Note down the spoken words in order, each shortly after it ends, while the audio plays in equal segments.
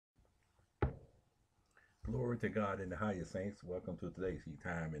Glory to God in the highest, saints. Welcome to today's Seed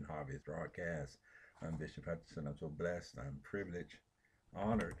Time and Harvest broadcast. I'm Bishop Hutchinson. I'm so blessed, I'm privileged,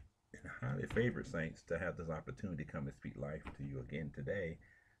 honored, and highly favored, saints, to have this opportunity to come and speak life to you again today.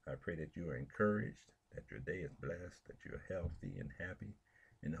 I pray that you are encouraged, that your day is blessed, that you're healthy and happy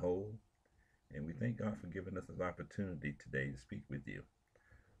and whole. And we thank God for giving us this opportunity today to speak with you.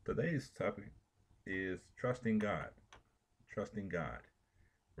 Today's topic is trusting God. Trusting God.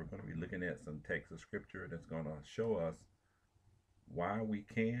 We're going to be looking at some text of scripture that's going to show us why we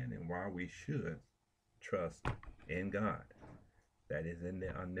can and why we should trust in God. That is in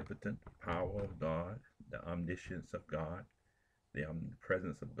the omnipotent power of God, the omniscience of God, the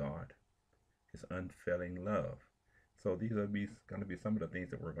omnipresence of God, His unfailing love. So these are going to be some of the things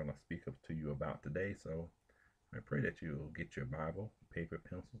that we're going to speak of to you about today. So I pray that you'll get your Bible, paper,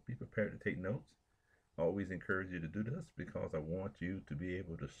 pencils, be prepared to take notes. I always encourage you to do this because I want you to be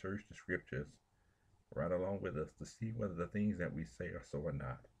able to search the scriptures right along with us to see whether the things that we say are so or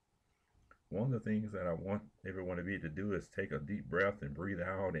not. One of the things that I want everyone to be able to do is take a deep breath and breathe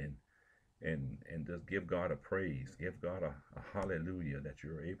out and just give God a praise, give God a hallelujah that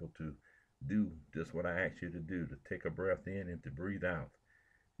you're able to do just what I asked you to do, to take a breath in and to breathe out.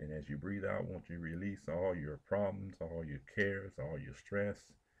 And as you breathe out, won't you release all your problems, all your cares, all your stress?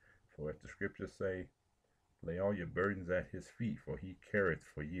 For as the scriptures say, lay all your burdens at his feet, for he careth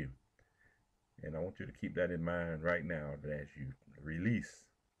for you. And I want you to keep that in mind right now, that as you release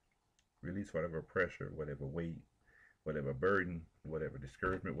whatever pressure, whatever weight, whatever burden, whatever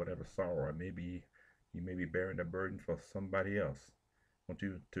discouragement, whatever sorrow, or maybe you may be bearing a burden for somebody else. I want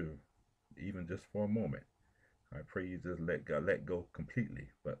you to, even just for a moment, I pray you just let God let go completely.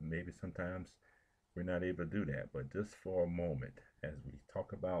 But maybe sometimes we're not able to do that. But just for a moment, as we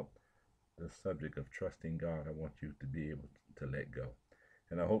talk about the subject of trusting God, I want you to be able to let go.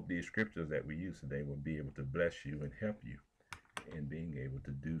 And I hope these scriptures that we use today will be able to bless you and help you in being able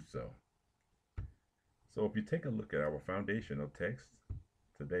to do so. So if you take a look at our foundational text,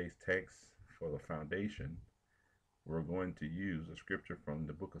 today's text for the foundation, we're going to use a scripture from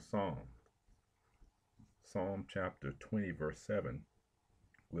the book of Psalms. Psalm chapter 20, verse 7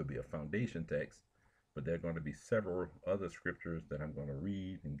 will be a foundation text, but there are going to be several other scriptures that I'm going to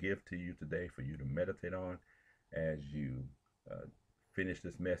read and give to you today for you to meditate on as you finish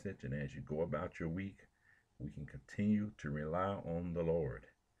this message and as you go about your week. We can continue to rely on the Lord.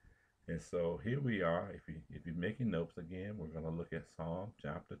 And so here we are. If you're making notes again, we're going to look at Psalm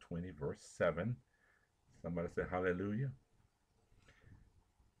chapter 20, verse 7. Somebody say hallelujah.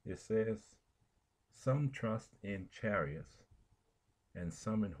 It says, some trust in chariots and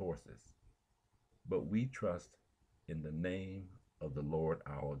some in horses, but we trust in the name of the Lord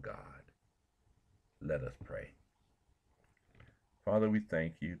our God. Let us pray. Father, we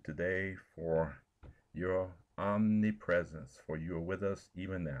thank you today for your omnipresence, for you are with us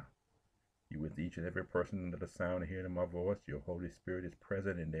even now. You're with each and every person under the sound of hearing my voice. Your Holy Spirit is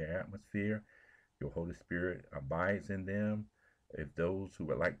present in their atmosphere. Your Holy Spirit abides in them. If those who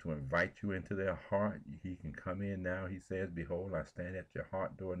would like to invite you into their heart, he can come in now. He says, behold, I stand at your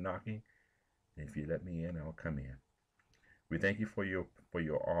heart door knocking. And if you let me in, I'll come in. We thank you for your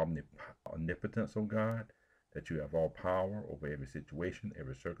omnipotence, oh God, that you have all power over every situation,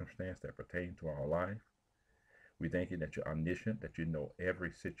 every circumstance that pertains to our life. We thank you that you're omniscient, that you know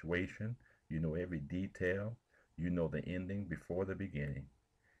every situation, you know every detail, you know the ending before the beginning.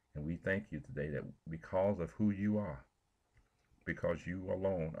 And we thank you today that because of who you are, because you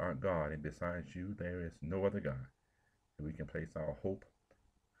alone are God, and besides you there is no other God, that we can place our hope,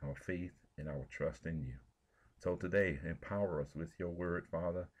 our faith, and our trust in you. So today, empower us with your word,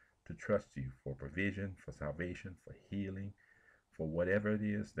 Father, to trust you for provision, for salvation, for healing, for whatever it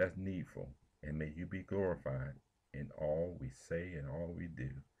is that's needful. And may you be glorified in all we say and all we do.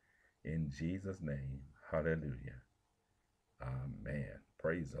 In Jesus' name, hallelujah. Amen.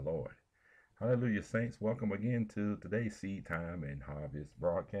 Praise the Lord. Hallelujah, saints. Welcome again to today's Seed Time and Harvest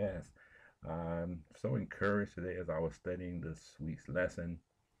broadcast. I'm so encouraged today as I was studying this week's lesson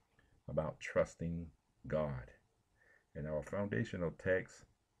about trusting God. And our foundational text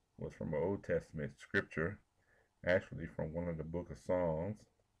was from an Old Testament scripture, actually from one of the book of Psalms.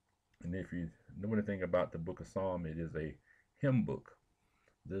 And if you know anything about the book of Psalms, it is a hymn book.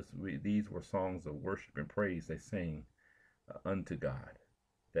 These were songs of worship and praise they sang unto God,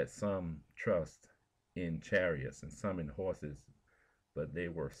 that some trust in chariots and some in horses, but they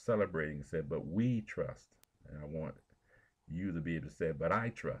were celebrating and said, but we trust. And I want you to be able to say, but I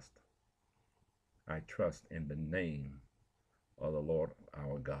trust. I trust in the name of the Lord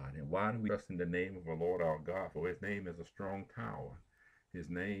our God. And why do we trust in the name of the Lord our God? For his name is a strong tower. His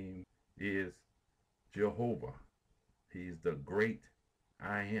name is Jehovah. He's the great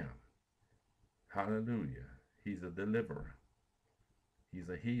I am. Hallelujah. He's a deliverer. He's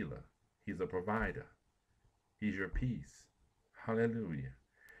a healer. He's a provider. He's your peace. Hallelujah.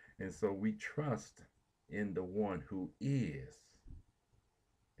 And so we trust in the one who is.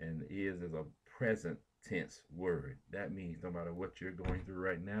 And is a present tense word. That means no matter what you're going through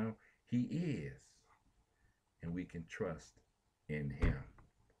right now, he is. And we can trust in him.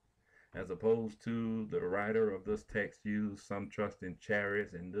 As opposed to the writer of this text used some trust in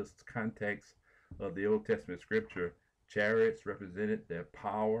chariots. In this context of the Old Testament scripture, chariots represented their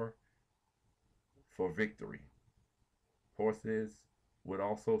power for victory. Horses would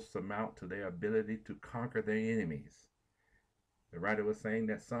also surmount to their ability to conquer their enemies. The writer was saying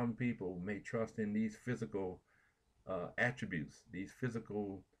that some people may trust in these physical attributes, these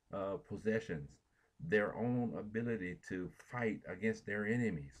physical possessions, their own ability to fight against their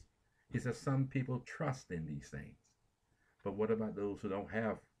enemies. He says some people trust in these things. But what about those who don't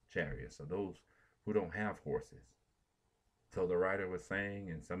have chariots or those who don't have horses? So the writer was saying,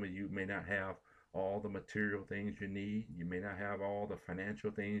 and some of you may not have all the material things you need. You may not have all the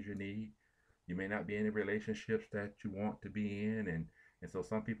financial things you need. You may not be in the relationships that you want to be in. And so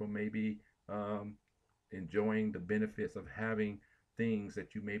some people may be enjoying the benefits of having things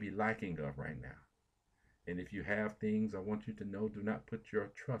that you may be lacking of right now. And if you have things, I want you to know, do not put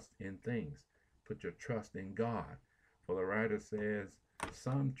your trust in things. Put your trust in God. For the writer says,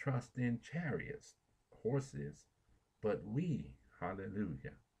 some trust in chariots, horses, but we,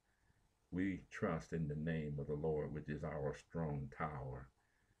 hallelujah, we trust in the name of the Lord, which is our strong tower.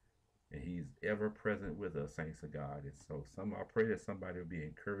 And he's ever present with us, saints of God. And so I pray that somebody will be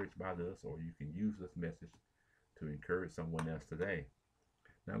encouraged by this, or you can use this message to encourage someone else today.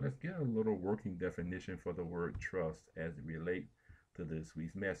 Now let's get a little working definition for the word trust as it relates to this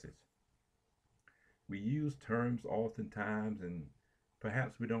week's message. We use terms oftentimes and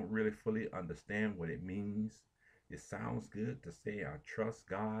perhaps we don't really fully understand what it means. It sounds good to say I trust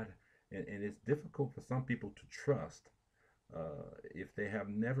God, and it's difficult for some people to trust if they have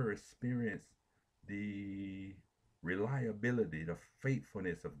never experienced the reliability, the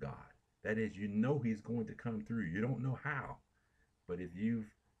faithfulness of God. That is, you know he's going to come through. You don't know how. But if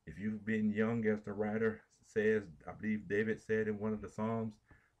you've been young, as the writer says, I believe David said in one of the Psalms,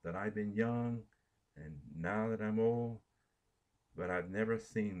 that I've been young and now that I'm old, but I've never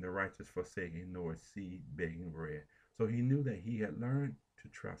seen the righteous forsaken nor seed begging bread. So he knew that he had learned to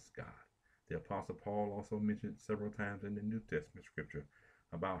trust God. The Apostle Paul also mentioned several times in the New Testament scripture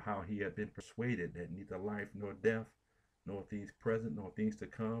about how he had been persuaded that neither life nor death, nor things present, nor things to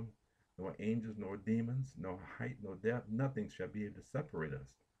come, nor angels, nor demons, nor height, nor depth, nothing shall be able to separate us.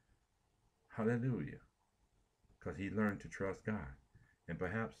 Hallelujah. Because he learned to trust God. And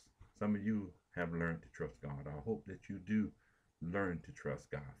perhaps some of you have learned to trust God. I hope that you do learn to trust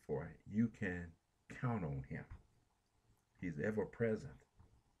God, for you can count on him. He's ever present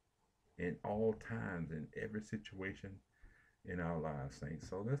in all times, in every situation in our lives, saints.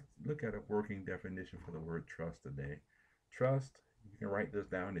 So let's look at a working definition for the word trust today. Trust, you can write this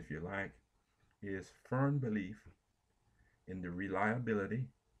down if you like, is firm belief in the reliability,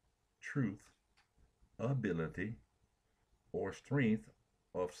 truth, ability, or strength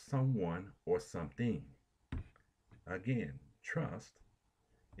of someone or something. Again, trust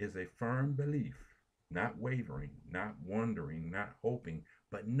is a firm belief, not wavering, not wondering, not hoping,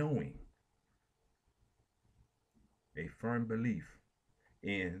 but knowing. A firm belief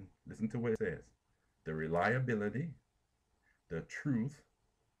in, listen to what it says, the reliability, the truth,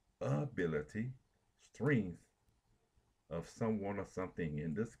 ability, strength of someone or something.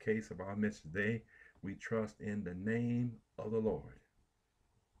 In this case of our message today, we trust in the name of the Lord,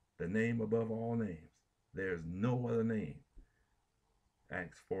 the name above all names. There's no other name.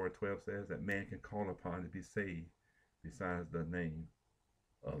 Acts 4:12 says that man can call upon to be saved besides the name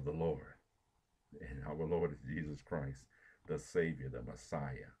of the Lord. And our Lord is Jesus Christ, the Savior, the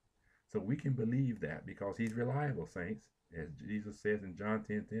Messiah. So we can believe that because he's reliable, saints. As Jesus says in John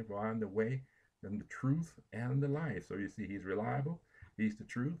 10:10, for I am the way, and the truth, and the life. So you see, he's reliable. He's the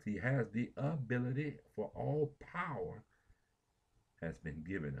truth. He has the ability, for all power has been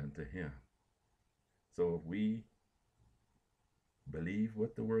given unto him. So if we believe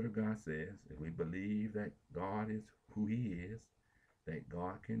what the Word of God says, if we believe that God is who he is, that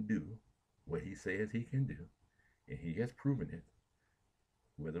God can do what he says he can do, and he has proven it,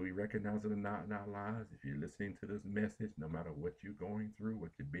 whether we recognize it or not in our lives. If you're listening to this message, no matter what you're going through, what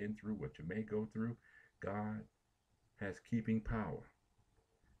you've been through, what you may go through, God has keeping power.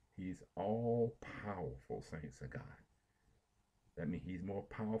 He's all powerful, saints of God. That means he's more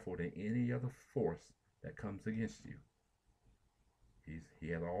powerful than any other force that comes against you. He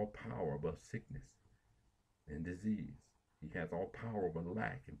has all power above sickness and disease. He has all power over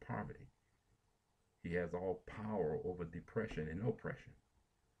lack and poverty. He has all power over depression and oppression.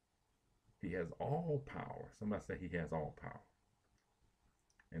 He has all power. Somebody say he has all power.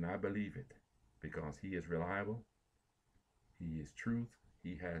 And I believe it because he is reliable. He is truth.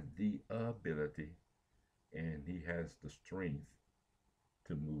 He has the ability and he has the strength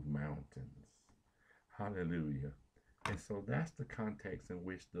to move mountains. Hallelujah. And so that's the context in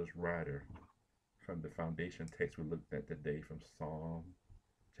which this writer from the foundation text we looked at today from Psalm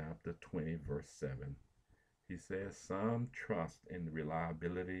chapter 20, verse 7. He says, some trust in the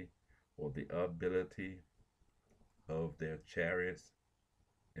reliability or the ability of their chariots,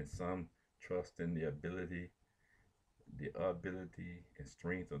 and some trust in the ability and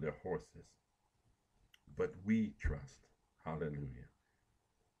strength of their horses. But we trust. Hallelujah.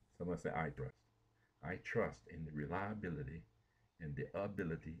 Someone say, I trust. I trust in the reliability and the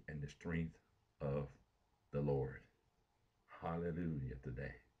ability and the strength of the Lord. Hallelujah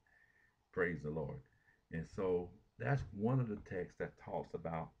today. Praise the Lord. And so that's one of the texts that talks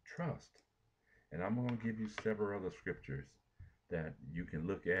about trust. And I'm going to give you several other scriptures that you can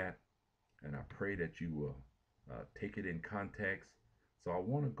look at. And I pray that you will take it in context. So I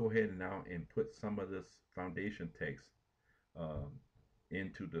want to go ahead now and put some of this foundation text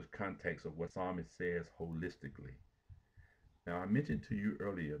into the context of what Psalmist says holistically. Now, I mentioned to you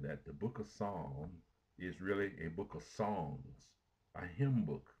earlier that the book of Psalms is really a book of songs, a hymn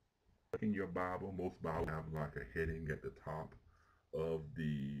book. In your Bible, most Bibles have like a heading at the top of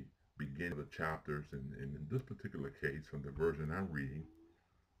the beginning of the chapters. And in this particular case, from the version I'm reading,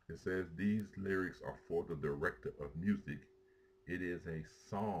 it says, these lyrics are for the director of music. It is a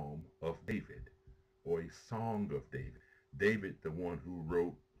psalm of David, or a song of David. David, the one who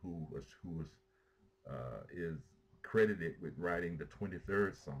wrote, is credited with writing the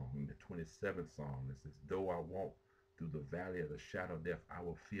 23rd Psalm and the 27th Psalm. It says, though I walk through the valley of the shadow of death, I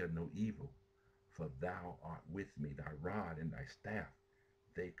will fear no evil, for thou art with me, thy rod and thy staff,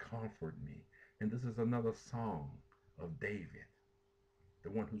 they comfort me. And this is another song of David, the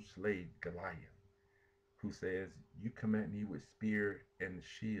one who slayed Goliath, who says, you come at me with spear and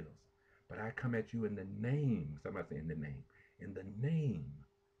shields, but I come at you in the name, somebody say in the name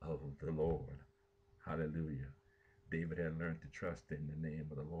of the Lord. Hallelujah. David had learned to trust in the name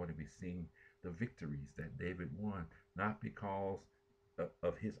of the Lord, and we've seen the victories that David won, not because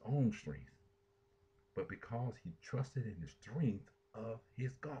of his own strength, but because he trusted in the strength of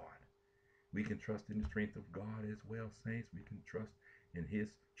his God. We can trust in the strength of God as well, saints. We can trust in his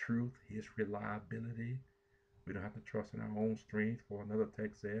truth, his reliability. We don't have to trust in our own strength, for another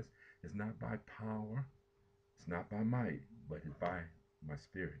text says, it's not by power, it's not by might, but it's by my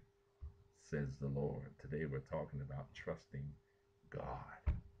spirit, says the Lord. Today we're talking about trusting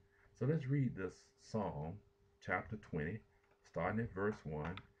God. So let's read this Psalm, chapter 20, starting at verse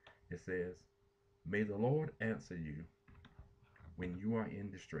 1. It says, may the Lord answer you when you are in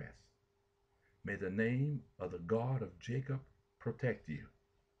distress. May the name of the God of Jacob protect you.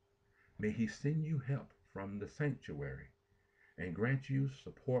 May he send you help from the sanctuary and grant you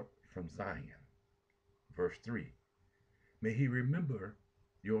support from Zion. Verse 3. May he remember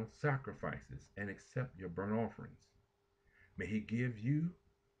your sacrifices and accept your burnt offerings. May he give you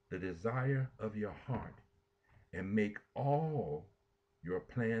the desire of your heart and make all your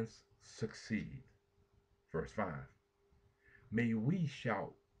plans succeed. Verse 5. May we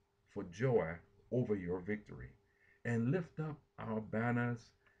shout for joy over your victory and lift up our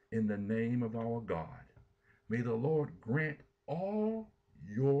banners in the name of our God. May the Lord grant all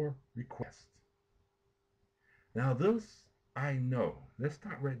your requests. Now this I know. Let's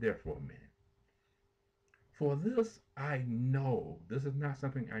stop right there for a minute. For this I know. This is not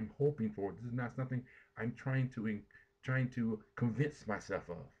something I'm hoping for. This is not something I'm trying to convince myself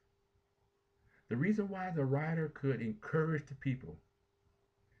of. The reason why the writer could encourage the people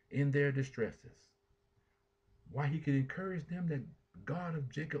in their distresses, why he could encourage them that God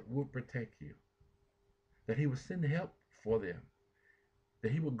of Jacob would protect you, that he would send help for them,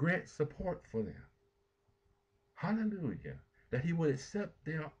 that he would grant support for them. Hallelujah. That he would accept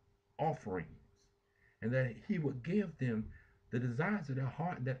their offerings and that he would give them the desires of their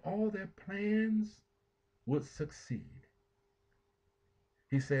heart, that all their plans would succeed.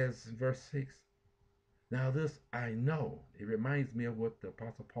 He says in verse 6, now this I know. It reminds me of what the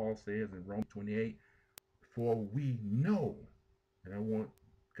Apostle Paul says in Romans 28, for we know. And I want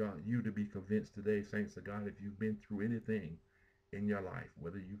God, you to be convinced today, saints of God, if you've been through anything in your life,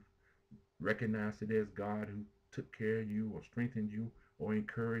 whether you've recognized it as God who took care of you or strengthened you or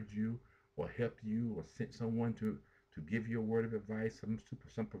encouraged you or helped you or sent someone to give you a word of advice,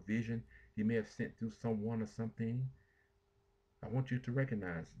 some provision he may have sent through someone or something. I want you to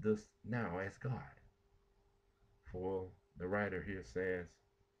recognize this now as God. For the writer here says,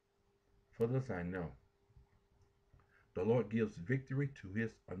 for this I know, the Lord gives victory to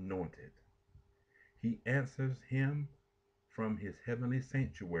his anointed. He answers him from his heavenly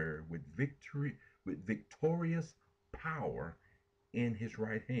sanctuary with victorious power in his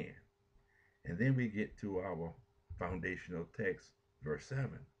right hand. And then we get to our foundational text, verse 7.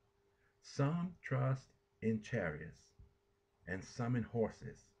 Some trust in chariots and some in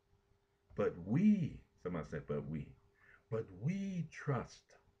horses, but somebody said, but we trust,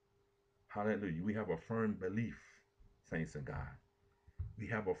 hallelujah, we have a firm belief, saints of God. We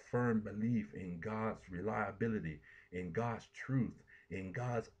have a firm belief in God's reliability, in God's truth, in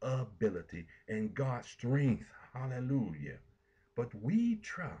God's ability, in God's strength. Hallelujah. But we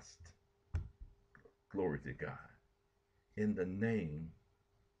trust, glory to God, in the name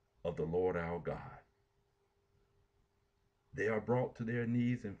of the Lord our God. They are brought to their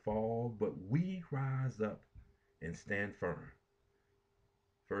knees and fall, but we rise up and stand firm.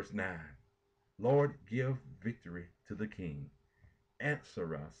 Verse 9. Lord, give victory to the King.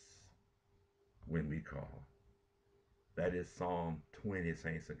 Answer us when we call. That is Psalm 20,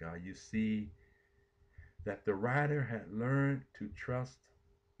 saints of God. You see that the writer had learned to trust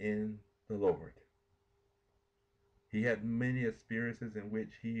in the Lord. He had many experiences in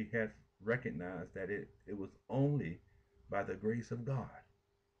which he had recognized that it was only by the grace of God.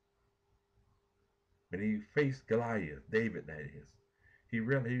 When he faced Goliath, David that is, he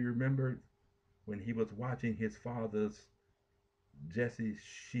remembered when he was watching his father's Jesse's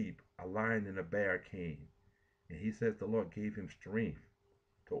sheep, a lion and a bear came. And he says the Lord gave him strength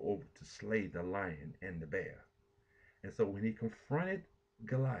to slay the lion and the bear. And so when he confronted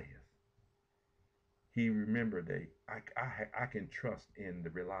Goliath, he remembered that I can trust in the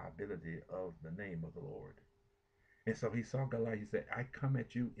reliability of the name of the Lord. And so he saw Goliath. He said, I come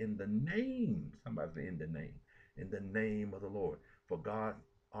at you in the name. Somebody say in the name of the Lord. For God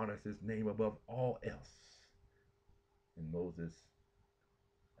honors his name above all else. And Moses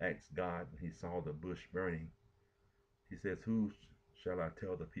asked God when he saw the bush burning. He says, who shall I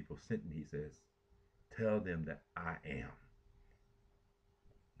tell the people sent me? He says, tell them that I am.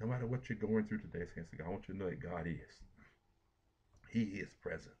 No matter what you're going through today, saints of God, I want you to know that God is. He is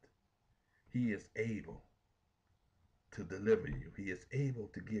present. He is able to deliver you. He is able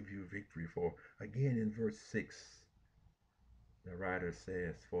to give you victory. For again in verse 6, the writer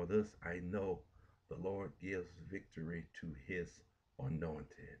says, for this I know the Lord gives victory to his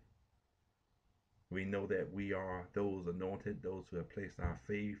anointed. We know that we are those anointed, those who have placed our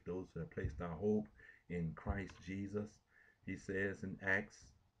faith, those who have placed our hope in Christ Jesus. He says in Acts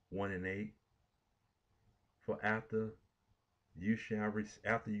 1 and 8, for after you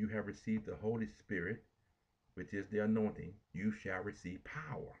have received the Holy Spirit, which is the anointing, you shall receive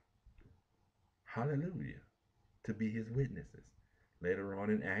power. Hallelujah. To be his witnesses. Later on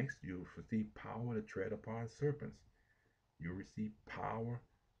in Acts, you'll receive power to tread upon serpents. You'll receive power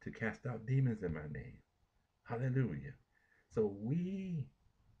to cast out demons in my name. Hallelujah. So we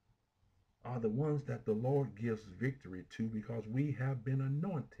are the ones that the Lord gives victory to because we have been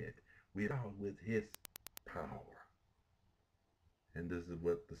anointed with his power. And this is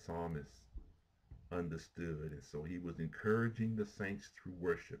what the psalmist understood. And so he was encouraging the saints through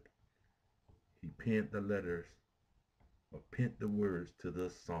worship. He penned the letters or penned the words to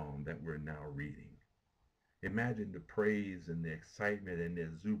this psalm that we're now reading. Imagine the praise and the excitement and the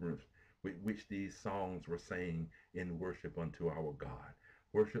exuberance with which these songs were sang in worship unto our God.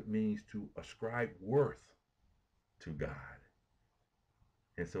 Worship means to ascribe worth to God.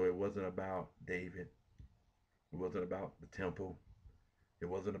 And so it wasn't about David. It wasn't about the temple. It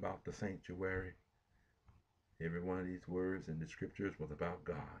wasn't about the sanctuary. Every one of these words in the scriptures was about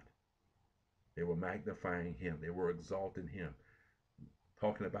God. They were magnifying him. They were exalting him,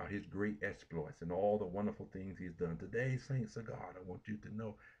 talking about his great exploits and all the wonderful things he's done. Today, saints of God, I want you to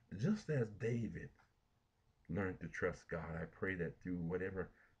know, just as David learned to trust God, I pray that through whatever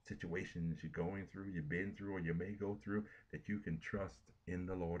situations you're going through, you've been through, or you may go through, that you can trust in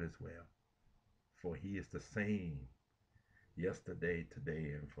the Lord as well. For he is the same yesterday,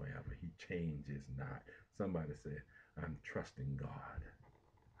 today, and forever. He changes not. Somebody said, I'm trusting God.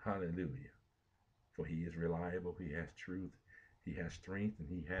 Hallelujah. For he is reliable, he has truth, he has strength, and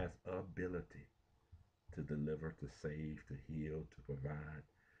he has ability to deliver, to save, to heal, to provide,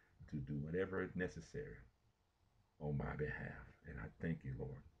 to do whatever is necessary on my behalf. And I thank you,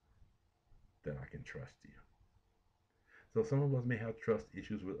 Lord, that I can trust you. So some of us may have trust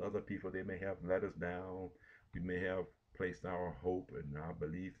issues with other people. They may have let us down. We may have placed our hope and our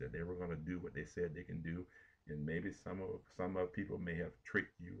belief that they were going to do what they said they can do. And maybe some of people may have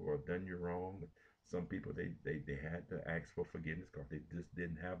tricked you or done you wrong. Some people they had to ask for forgiveness because they just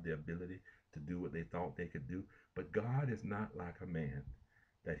didn't have the ability to do what they thought they could do. But God is not like a man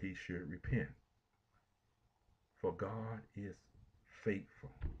that he should repent. For God is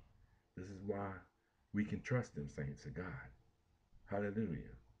faithful. This is why we can trust him, saints of God.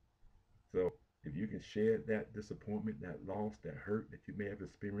 Hallelujah. So if you can shed that disappointment, that loss, that hurt that you may have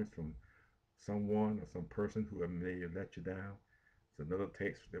experienced from someone or some person who may have let you down, it's another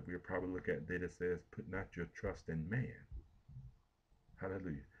text that we'll probably look at today that says, put not your trust in man.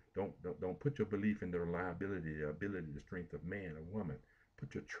 Hallelujah. Don't put your belief in the reliability, the ability, the strength of man or woman.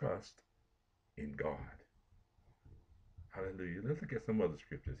 Put your trust in God. Hallelujah. Let's look at some other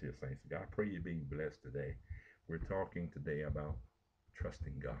scriptures here, saints. God, I pray you're being blessed today. We're talking today about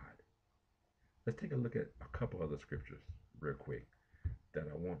trusting God. Let's take a look at a couple other scriptures real quick that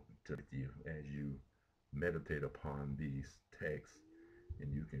I want to with you as you meditate upon these texts,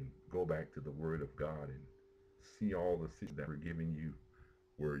 and you can go back to the Word of God and see all the things that we're giving you,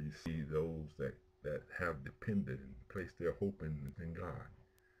 where you see those that have depended and placed their hope in God.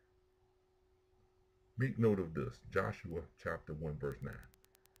 Make note of this. Joshua chapter 1 verse 9.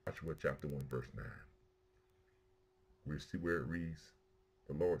 Joshua chapter 1 verse 9. We see where it reads,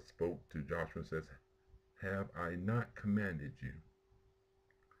 the Lord spoke to Joshua and says, have I not commanded you?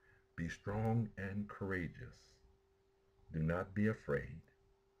 Be strong and courageous. Do not be afraid.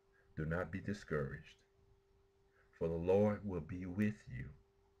 Do not be discouraged. For the Lord will be with you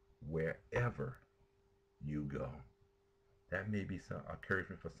wherever you go. That may be some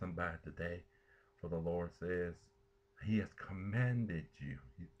encouragement for somebody today. For the Lord says he has commanded you,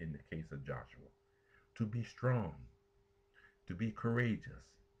 in the case of Joshua, to be strong, to be courageous,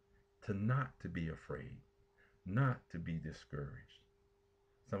 to not to be afraid, not to be discouraged.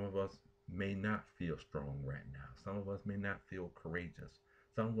 Some of us may not feel strong right now. Some of us may not feel courageous.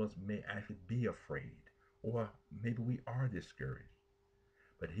 Some of us may actually be afraid, or maybe we are discouraged.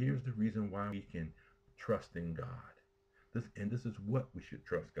 But here's the reason why we can trust in God. This is what we should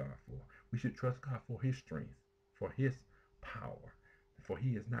trust God for. We should trust God for his strength, for his power. For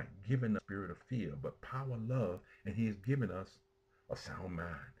he has not given us a spirit of fear, but power, love, and he has given us a sound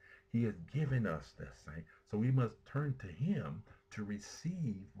mind. He has given us this thing. So we must turn to him to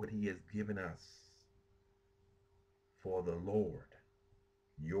receive what he has given us. For the Lord,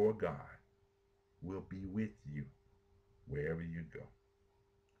 your God, will be with you wherever you go.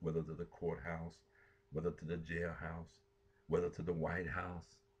 Whether to the courthouse, whether to the jailhouse, whether to the White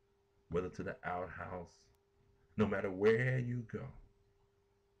House, whether to the outhouse, no matter where you go,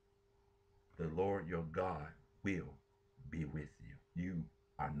 the Lord your God will be with you. You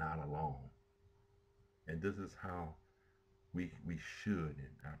are not alone. And this is how we should,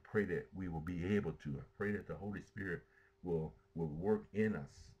 and I pray that we will be able to. I pray that the Holy Spirit will work in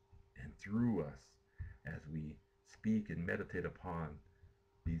us and through us as we speak and meditate upon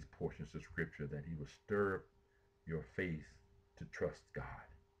these portions of scripture, that he will stir up your faith to trust God.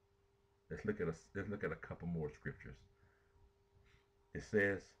 Let's look at a couple more scriptures. It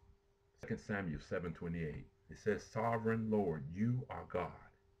says, 2 Samuel 7:28. It says, Sovereign Lord, you are God.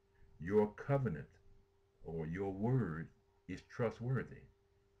 Your covenant or your word is trustworthy,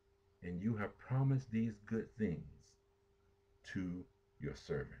 and you have promised these good things to your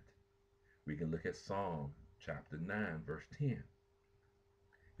servant. We can look at Psalm chapter 9, verse 10.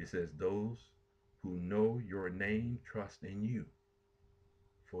 It says, those who know your name trust in you.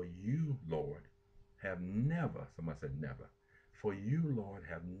 For you, Lord, have never, somebody said never, for you, Lord,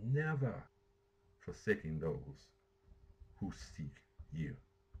 have never forsaken those who seek you.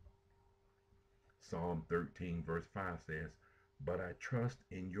 Psalm 13, verse 5 says, but I trust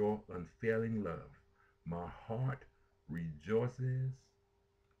in your unfailing love. My heart rejoices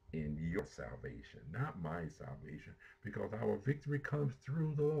in your salvation, not my salvation, because our victory comes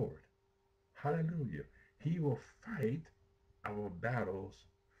through the Lord. Hallelujah. He will fight our battles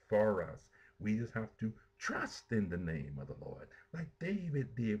for us. We just have to trust in the name of the Lord, like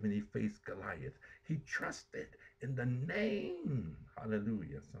David did when he faced Goliath. He trusted in the name.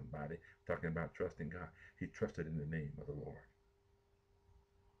 Hallelujah. Somebody talking about trusting God. He trusted in the name of the Lord.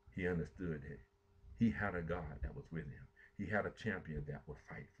 He understood it. He had a God that was with him. He had a champion that would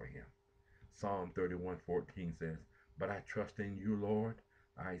fight for him. Psalm 31:14 says, but I trust in you, Lord.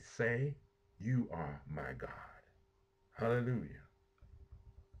 I say, you are my God. Hallelujah.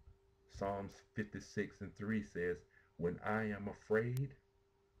 Psalms 56:3 says, when I am afraid,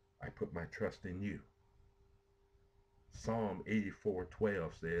 I put my trust in you. Psalm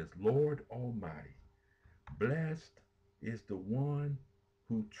 84:12 says, Lord Almighty, blessed is the one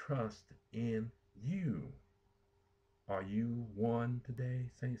who trusts in you. Are you one today,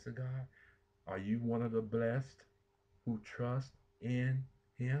 saints of God? Are you one of the blessed who trust in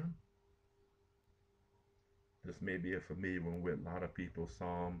him? This may be a familiar one with a lot of people.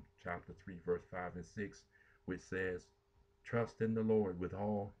 Psalm chapter 3, verse 5 and 6, which says, trust in the Lord with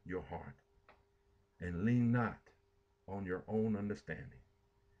all your heart, and lean not on your own understanding.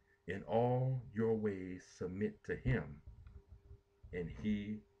 In all your ways submit to him, and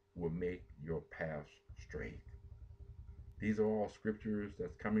he will make your paths straight. These are all scriptures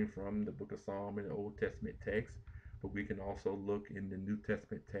that's coming from the book of Psalm in the Old Testament text, but we can also look in the New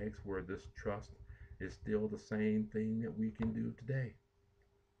Testament text where this trust is still the same thing that we can do today.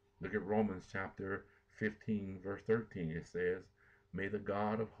 Look at Romans chapter 15, verse 13. It says, may the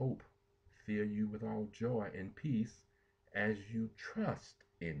God of hope fill you with all joy and peace as you trust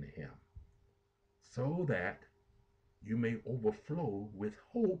in him, so that you may overflow with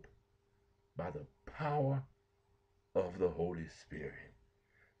hope by the power of the Holy Spirit.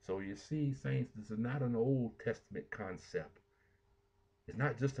 So you see, saints, this is not an Old Testament concept. It's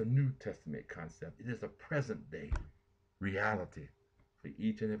not just a New Testament concept. It is a present day reality for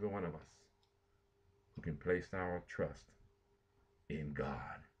each and every one of us who can place our trust in God.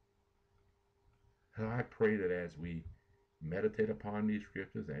 So I pray that as we meditate upon these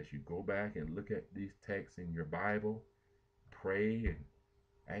scriptures, as you go back and look at these texts in your Bible, pray and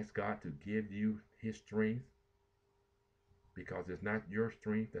ask God to give you his strength, because it's not your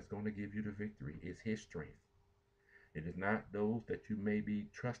strength that's going to give you the victory. It's his strength. It is not those that you may be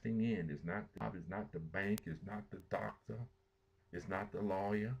trusting in. It's not the job, it's not the bank, it's not the doctor, it's not the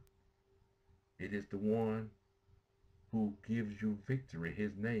lawyer. It is the one who gives you victory.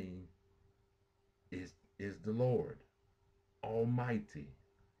 His name is the Lord Almighty.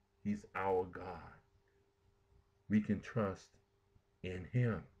 He's our God. We can trust in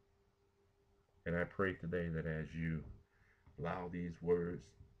him. And I pray today that as you allow these words,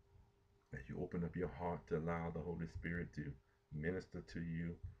 as you open up your heart to allow the Holy Spirit to minister to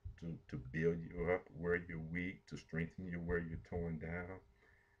you, to build you up where you're weak, to strengthen you where you're torn down,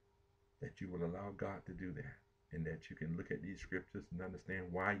 that you will allow God to do that, and that you can look at these scriptures and understand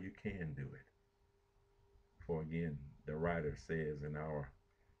why you can do it. For again, the writer says in our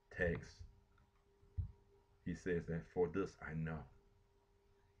text, he says that for this I know.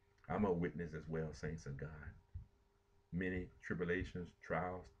 I'm a witness as well, saints of God. Many tribulations,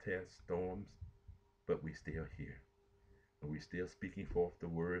 trials, tests, storms, but we still here. And we still speaking forth the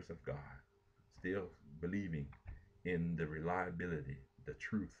words of God, still believing in the reliability, the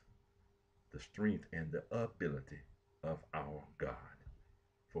truth, the strength, and the ability of our God.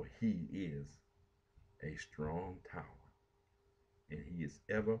 For he is a strong tower, and he is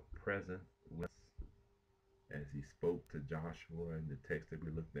ever present with us, as he spoke to Joshua in the text that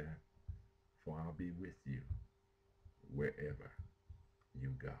we looked at. For I'll be with you wherever you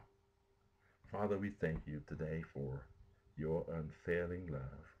go. Father, we thank you today for your unfailing love.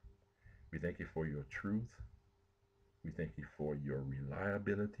 We thank you for your truth. We thank you for your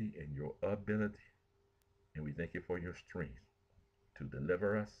reliability and your ability. And we thank you for your strength to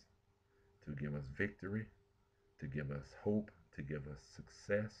deliver us, to give us victory, to give us hope, to give us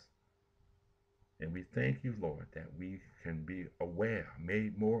success. And we thank you, Lord, that we can be aware,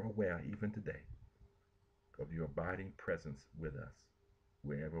 made more aware even today, of your abiding presence with us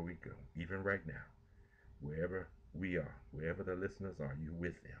wherever we go, even right now, wherever we are, wherever the listeners are, you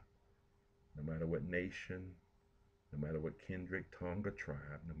with them. No matter what nation, no matter what kindred, tongue, or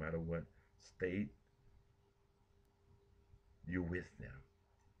tribe, no matter what state, you're with them.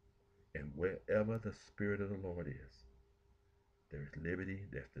 And wherever the Spirit of the Lord is, there's liberty,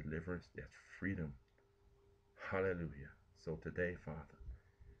 there's deliverance, there's freedom. Hallelujah. So today, Father,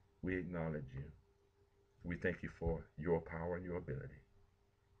 we acknowledge you. We thank you for your power and your ability.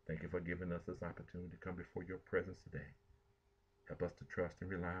 Thank you for giving us this opportunity to come before your presence today. Help us to trust and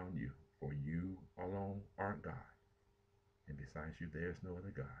rely on you, for you alone are God. And besides you, there is no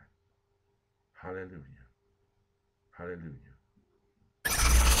other God. Hallelujah. Hallelujah.